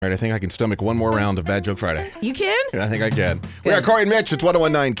All right, I think I can stomach one more round of Bad Joke Friday. You can? I think I can. We got Corey and Mitch. It's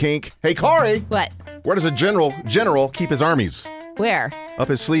 1019 Kink. Hey, Corey. What? Where does a general keep his armies? Where? Up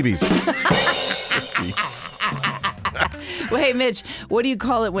his sleeveys. Well, hey, Mitch, what do you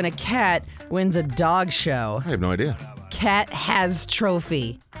call it when a cat wins a dog show? I have no idea. Cat has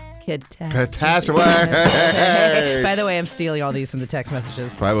trophy. Catastrophe. Hey, by the way, I'm stealing all these from the text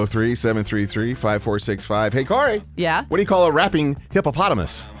messages. 503-733-5465. Hey, Corey. Yeah? What do you call a rapping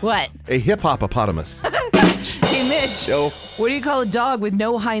hippopotamus? What? A hip-hop-opotamus. Hey, Mitch. Yo. What do you call a dog with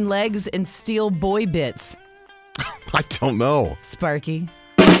no hind legs and steel boy bits? I don't know. Sparky.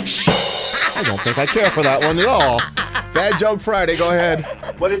 I don't think I care for that one at all. Bad Joke Friday. Go ahead.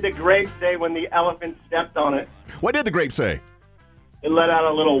 What did the grape say when the elephant stepped on it? What did the grape say? It let out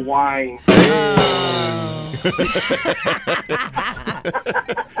a little whine.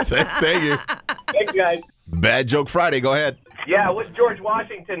 Thank you. Thanks, guys. Bad Joke Friday. Go ahead. Yeah, what did George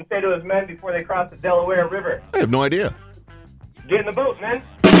Washington say to his men before they crossed the Delaware River? I have no idea. Get in the boat, men.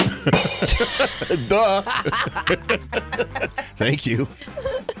 Duh. Thank you.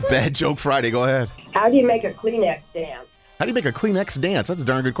 Bad Joke Friday. Go ahead. How do you make a Kleenex dance? How do you make a Kleenex dance? That's a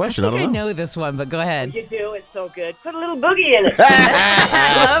darn good question. I think I don't know. know this one, but go ahead. You do. It's so good. Put a little boogie in it.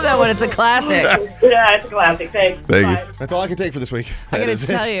 I love that one. It's a classic. Yeah, it's a classic. Thanks. Thank Bye. you. That's all I can take for this week. I That gotta is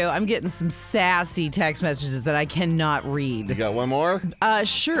tell it. you, I'm getting some sassy text messages that I cannot You read. got one more?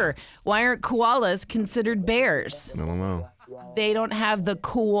 Sure. Why aren't koalas considered bears? I don't know. They don't have the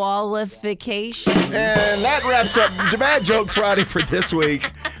qualifications. And that wraps up the Bad Joke Friday for this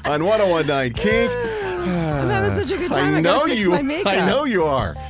week on 1019 Kink. I'm having such a good time. I gotta fix my makeup. I know you are.